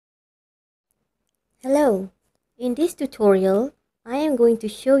Hello! In this tutorial, I am going to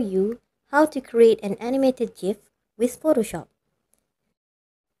show you how to create an animated GIF with Photoshop.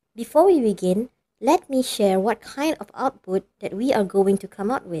 Before we begin, let me share what kind of output that we are going to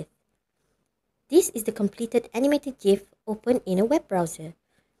come out with. This is the completed animated GIF open in a web browser.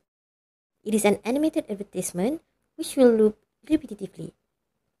 It is an animated advertisement which will loop repetitively.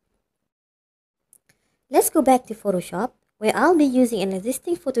 Let's go back to Photoshop, where I'll be using an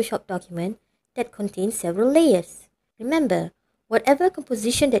existing Photoshop document that contains several layers. Remember, whatever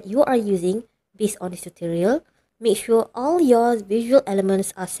composition that you are using based on this tutorial, make sure all your visual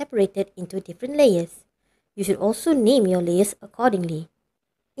elements are separated into different layers. You should also name your layers accordingly.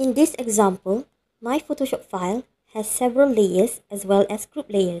 In this example, my Photoshop file has several layers as well as group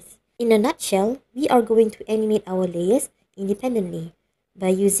layers. In a nutshell, we are going to animate our layers independently by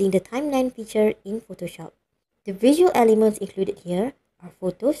using the timeline feature in Photoshop. The visual elements included here are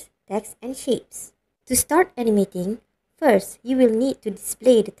photos, text, and shapes. To start animating, first you will need to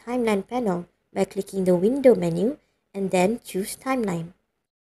display the timeline panel by clicking the window menu and then choose timeline.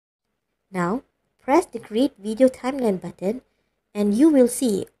 Now, press the create video timeline button and you will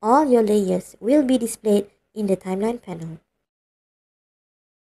see all your layers will be displayed in the timeline panel.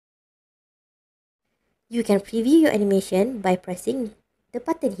 You can preview your animation by pressing the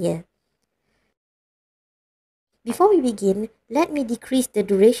button here. Before we begin, let me decrease the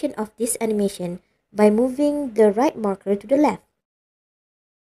duration of this animation by moving the right marker to the left.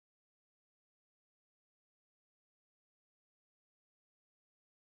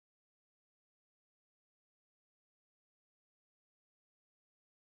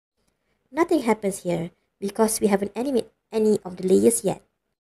 Nothing happens here because we haven't animated any of the layers yet.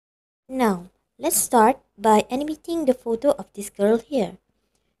 Now, let's start by animating the photo of this girl here.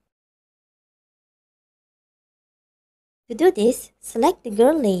 To do this, select the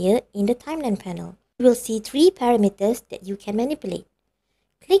girl layer in the timeline panel. You will see three parameters that you can manipulate.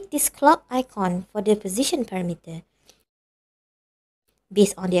 Click this clock icon for the position parameter.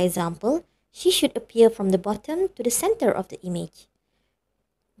 Based on the example, she should appear from the bottom to the center of the image.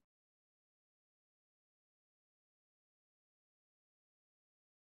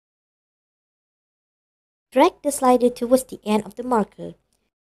 Drag the slider towards the end of the marker.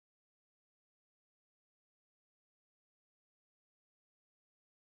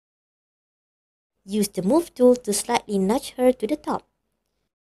 Use the Move tool to slightly nudge her to the top.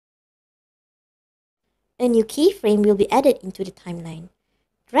 A new keyframe will be added into the timeline.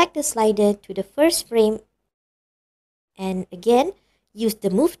 Drag the slider to the first frame and again, use the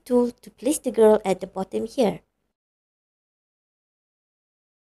Move tool to place the girl at the bottom here.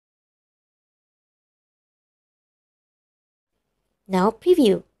 Now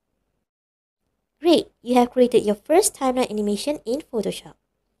preview. Great, you have created your first timeline animation in Photoshop.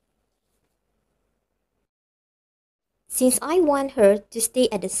 Since I want her to stay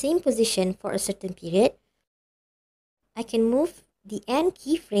at the same position for a certain period, I can move the end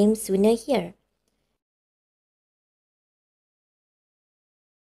keyframe sooner here.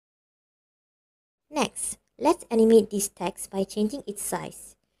 Next, let's animate this text by changing its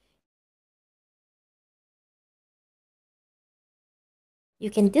size.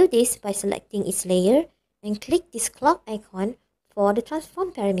 You can do this by selecting its layer and click this clock icon for the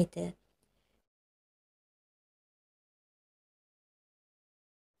transform parameter.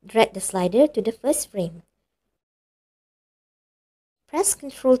 Drag the slider to the first frame. Press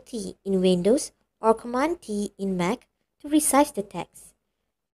Ctrl T in Windows or Command T in Mac to resize the text.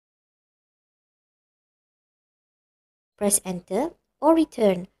 Press Enter or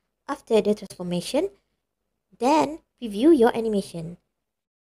Return after the transformation, then preview your animation.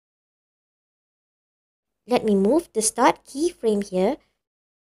 Let me move the Start keyframe here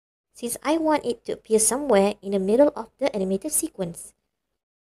since I want it to appear somewhere in the middle of the animated sequence.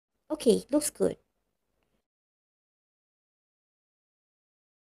 Okay, looks good.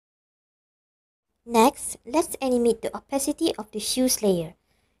 Next, let's animate the opacity of the shoes layer.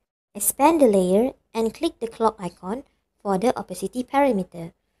 Expand the layer and click the clock icon for the opacity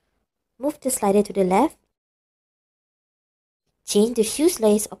parameter. Move the slider to the left. Change the shoes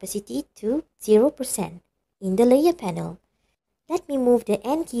layer's opacity to 0% in the layer panel. Let me move the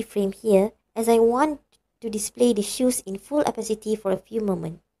end keyframe here as I want to display the shoes in full opacity for a few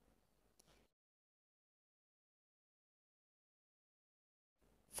moments.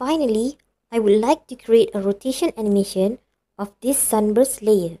 Finally, I would like to create a rotation animation of this sunburst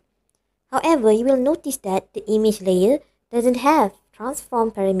layer. However, you will notice that the image layer doesn't have transform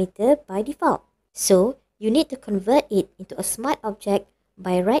parameter by default. So, you need to convert it into a smart object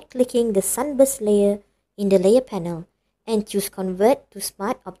by right-clicking the sunburst layer in the layer panel and choose Convert to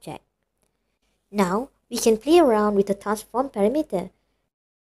Smart Object. Now, we can play around with the transform parameter.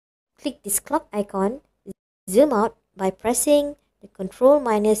 Click this clock icon, zoom out by pressing the Ctrl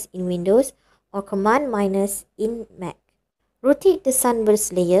minus in Windows or Command minus in Mac. Rotate the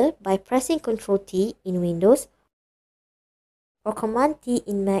sunburst layer by pressing Ctrl T in Windows or Command T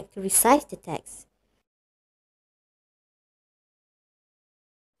in Mac to resize the text.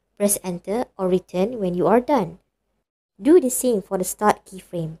 Press Enter or Return when you are done. Do the same for the start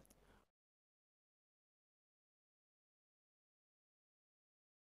keyframe.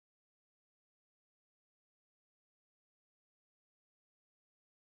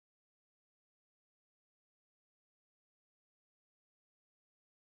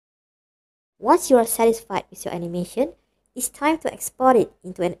 Once you are satisfied with your animation, it's time to export it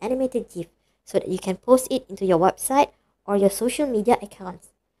into an animated GIF so that you can post it into your website or your social media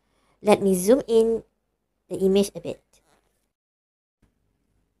accounts. Let me zoom in the image a bit.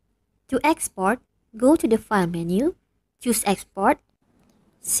 To export, go to the File menu, choose Export,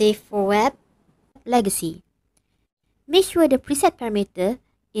 Save for Web, Legacy. Make sure the preset parameter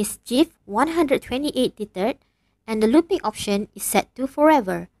is GIF 128 tethered and the looping option is set to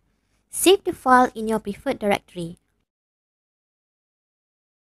Forever. Save the file in your preferred directory.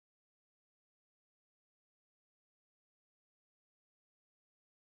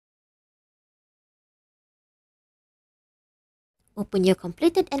 Open your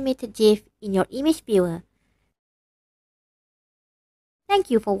completed animated GIF in your image viewer.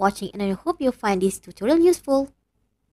 Thank you for watching and I hope you find this tutorial useful.